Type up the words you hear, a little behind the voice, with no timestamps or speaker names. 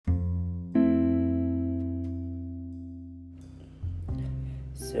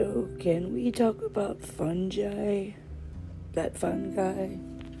So, can we talk about fungi? That fun guy?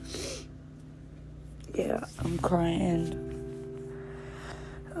 Yeah, I'm crying.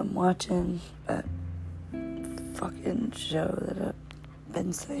 I'm watching that fucking show that I've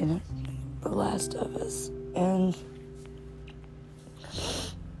been saying, The Last of Us. And,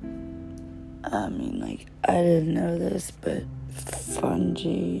 I mean, like, I didn't know this, but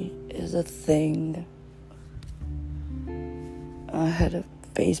fungi is a thing. I had a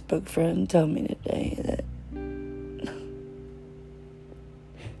Facebook friend tell me today that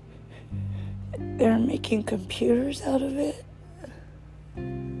they're making computers out of it.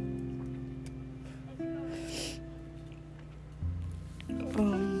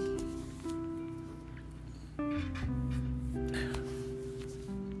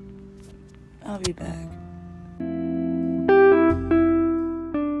 I'll be back.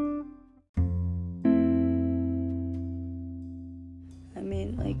 I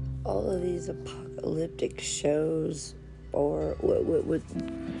mean, like, all of these apocalyptic shows, or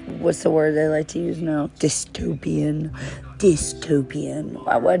what's the word they like to use now? Dystopian.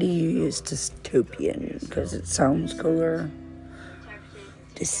 Why do you use dystopian? Because it sounds cooler.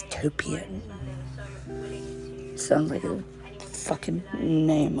 Dystopian. It sounds like a fucking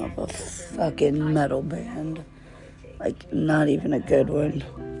name of a fucking metal band. Like, not even a good one.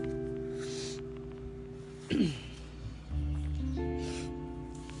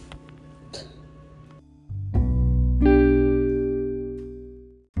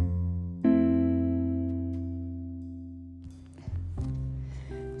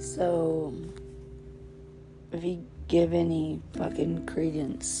 So, if you give any fucking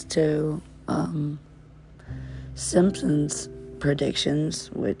credence to Simpsons predictions,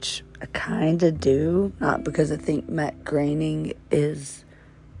 which I kind of do, not because I think Matt Groening is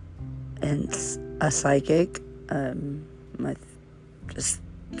a psychic. I just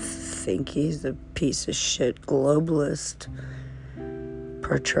think he's a piece of shit globalist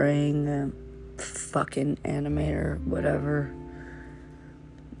portraying a fucking animator, whatever.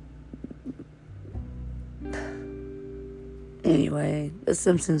 Anyway, the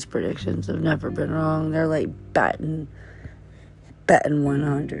Simpsons predictions have never been wrong. They're like batting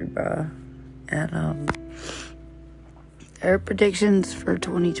 100, bro. And their predictions for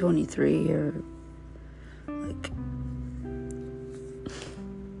 2023 are like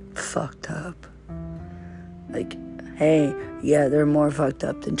fucked up. Like, hey, yeah, they're more fucked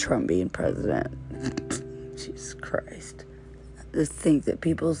up than Trump being president. Jesus Christ. The fact that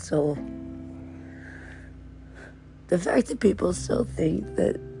people still think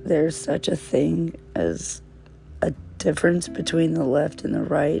that there's such a thing as a difference between the left and the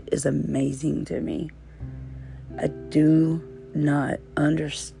right is amazing to me. I do not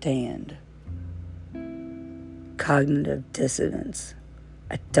understand cognitive dissonance.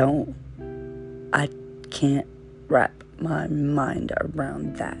 I can't wrap my mind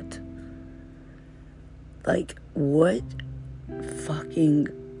around that. Like, what fucking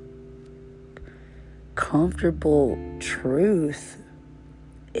comfortable truth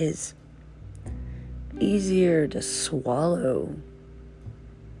is easier to swallow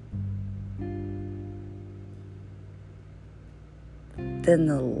than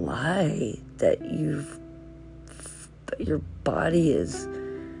the lie that your body is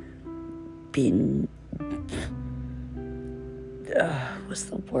being what's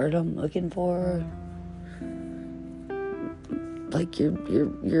the word I'm looking for? Like you're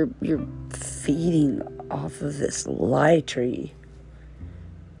feeding off of this lie tree,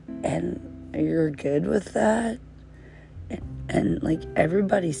 and you're good with that, and like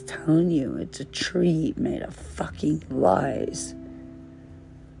everybody's telling you it's a tree made of fucking lies,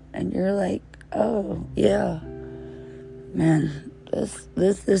 and you're like, oh yeah, man,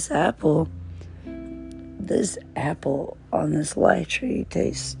 this apple on this lie tree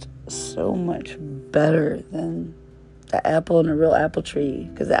tastes so much better than the apple in a real apple tree,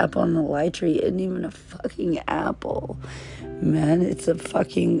 because the apple on the lie tree isn't even a fucking apple, man. It's a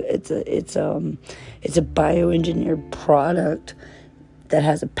bioengineered product that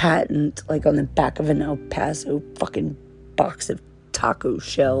has a patent, like on the back of an El Paso fucking box of taco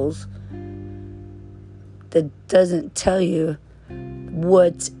shells, that doesn't tell you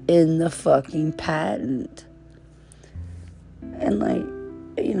what's in the fucking patent. And like,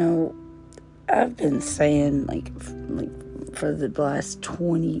 you know, I've been saying like for the last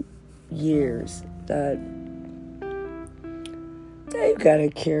 20 years that they've got a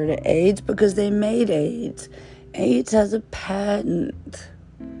cure to AIDS because they made AIDS. AIDS has a patent.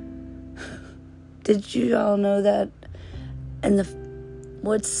 Did you all know that? And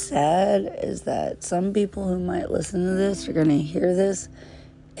what's sad is that some people who might listen to this are going to hear this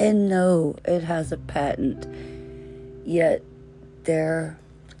and know it has a patent, yet their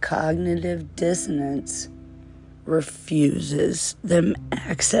cognitive dissonance refuses them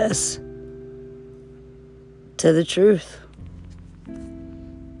access to the truth.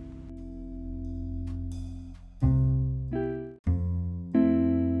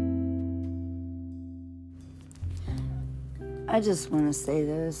 I just want to say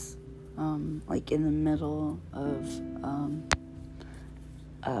this, like in the middle of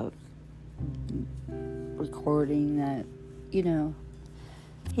recording that,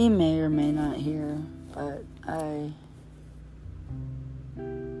 he may or may not hear, but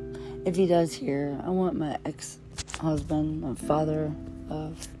if he does hear, I want my ex-husband, my father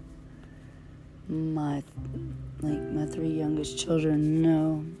of my 3 youngest children, to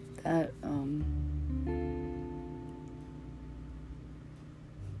know that,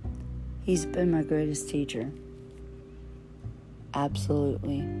 he's been my greatest teacher.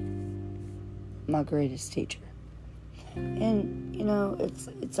 Absolutely. My greatest teacher. And,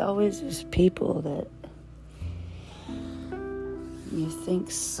 it's always just people that you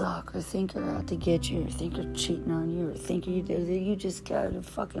think suck, or think are out to get you, or think are cheating on you, or think you just got a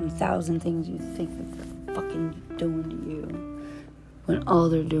fucking 1,000 things you think that they're fucking doing to you, when all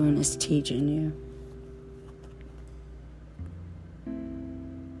they're doing is teaching you.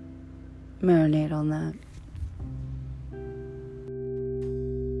 Marinate on that.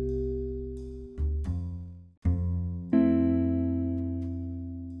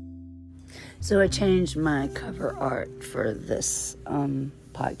 So I changed my cover art for this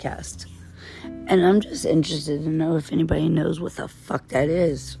podcast. And I'm just interested to know if anybody knows what the fuck that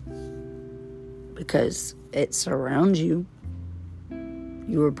is. Because it surrounds you.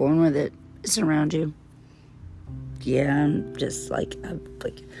 You were born with it. It surrounds you. Yeah, I'm just I'm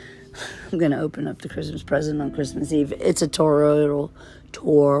going to open up the Christmas present on Christmas Eve. It's a toroidal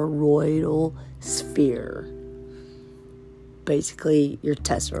sphere. Basically, your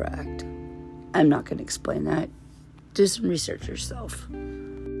tesseract. I'm not going to explain that. Do some research yourself.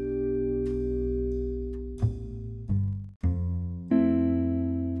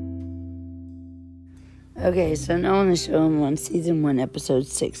 Okay, so now on the show I'm on season 1, episode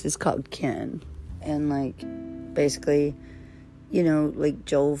 6. It's called Ken. And basically,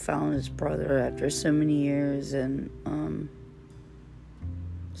 Joel found his brother after so many years, and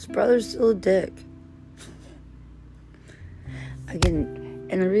his brother's still a dick.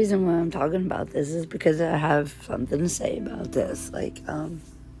 And the reason why I'm talking about this is because I have something to say about this.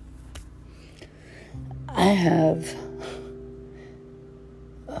 I have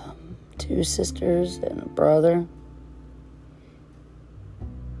 2 sisters and a brother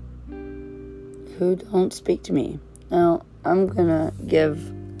who don't speak to me. Now, I'm gonna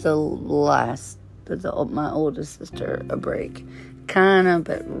give my oldest sister a break. Kinda,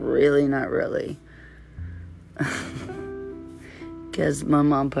 but really not really. Because my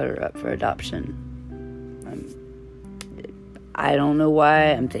mom put her up for adoption. I don't know why.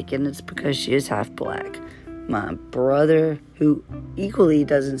 I'm thinking it's because she is half black. My brother, who equally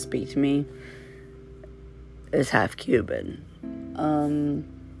doesn't speak to me, is half Cuban. And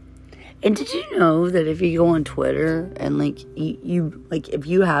did you know that if you go on Twitter and if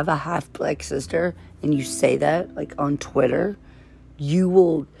you have a half black sister and you say that on Twitter, you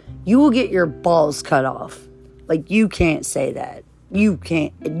will get your balls cut off. You can't say that. You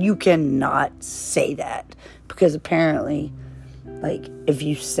cannot say that, because apparently, if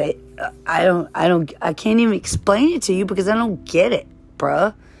you say, I can't even explain it to you because I don't get it,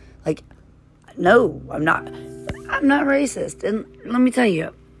 bruh. No, I'm not racist. And let me tell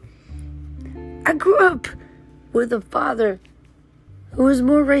you, I grew up with a father who was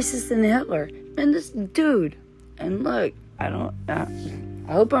more racist than Hitler. And this dude, and look, I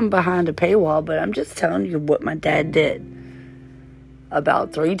hope I'm behind a paywall, but I'm just telling you what my dad did.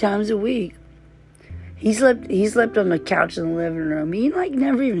 About 3 times a week, he slept on the couch in the living room. He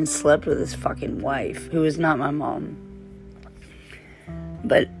never even slept with his fucking wife, who is not my mom.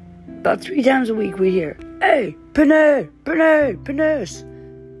 But about 3 times a week we'd hear, "Hey, Penny, Penis."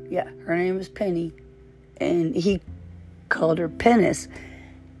 Yeah, her name was Penny, and he called her Penis.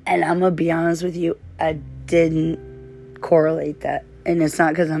 And I'm gonna be honest with you, I didn't correlate that, and it's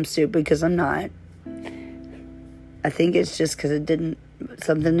not because I'm stupid, because I'm not. I think it's just because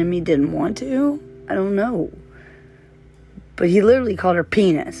something in me didn't want to. I don't know. But he literally called her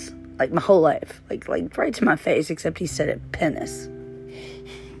penis. My whole life. Right to my face, except he said it penis.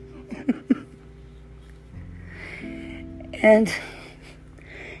 And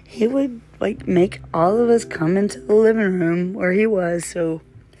he would, make all of us come into the living room where he was, so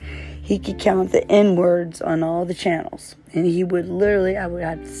he could count the N words on all the channels. And he would literally, I would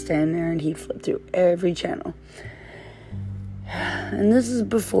have to stand there and he'd flip through every channel. And this is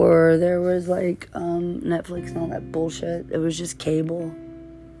before there was like Netflix and all that bullshit. It was just cable.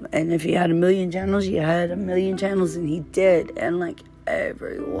 And if you had 1,000,000 channels, you had 1,000,000 channels, and he did. And like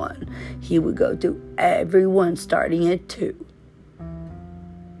everyone, he would go through everyone starting at 2.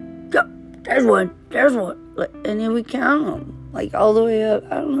 Go, there's one. And he would count them, like all the way up.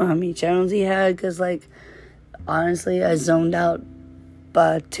 I don't know how many channels he had, because like honestly, I zoned out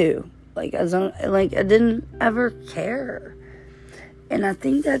by 2. I didn't ever care. And I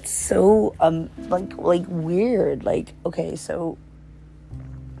think that's so, like weird. Like, okay, so,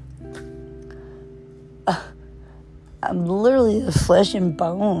 I'm literally the flesh and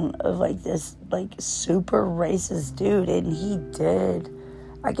bone of, like, this, like, super racist dude. And he did,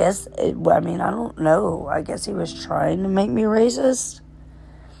 I don't know. I guess he was trying to make me racist.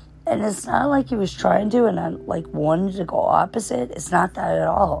 And it's not like he was trying to and I, like, wanted to go opposite. It's not that at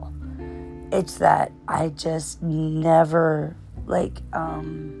all. It's that I just never...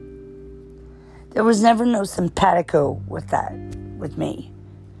 there was never no simpatico with that, with me.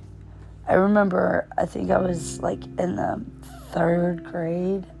 I remember, I think I was, like, in the 3rd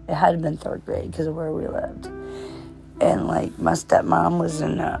grade. It had to have been 3rd grade because of where we lived. And, like, my stepmom was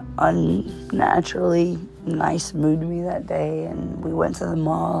in an unnaturally nice mood to me that day, and we went to the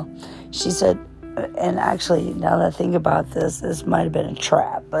mall. She said, and actually, now that I think about this might have been a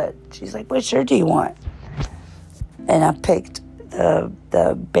trap, but she's like, what shirt do you want? And I picked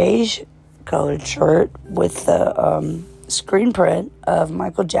the beige colored shirt with the screen print of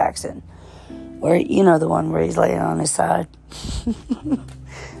Michael Jackson, where, you know, the one where he's laying on his side.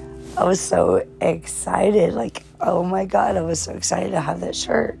 I was so excited, like, oh my God, I was so excited to have that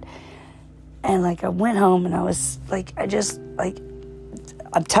shirt. And, like, I went home and I was, like, I'm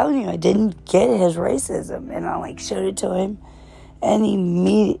telling you, I didn't get his racism. And I, like, showed it to him. And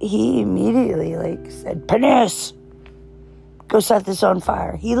he immediately, like, said, Pernice, go set this on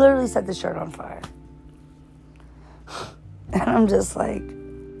fire. He literally set the shirt on fire. And I'm just like,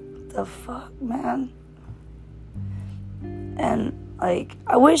 the fuck, man? And, like,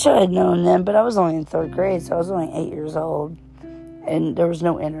 I wish I had known then, but I was only in 3rd grade, so I was only 8 years old. And there was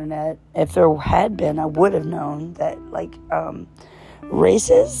no internet. If there had been, I would have known that, like,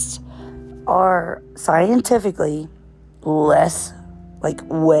 racists are scientifically less, like,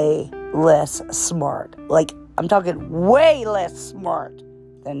 way less smart. Like, I'm talking way less smart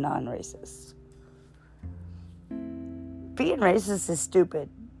than non-racists. Being racist is stupid,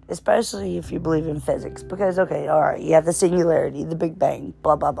 especially if you believe in physics. Because, okay, all right, you have the singularity, the Big Bang,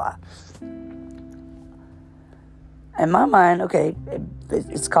 blah, blah, blah. In my mind, okay,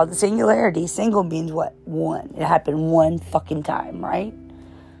 it's called the singularity. Single means what? One. It happened one fucking time, right?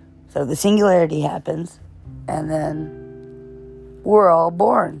 So the singularity happens, and then we're all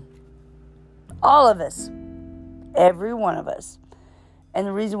born. All of us. Every one of us. And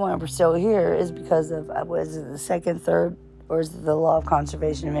the reason why we're still here is because of, what is it, the 2nd, 3rd, or is it the law of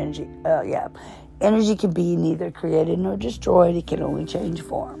conservation of energy? Energy can be neither created nor destroyed. It can only change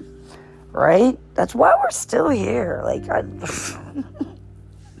form. Right? That's why we're still here. Like,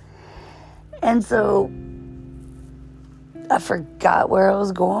 and so, I forgot where I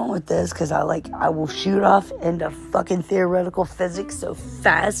was going with this, because I will shoot off into fucking theoretical physics so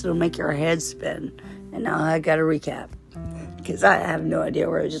fast it'll make your head spin. And now I gotta recap, because I have no idea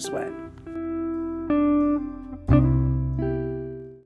where it just went.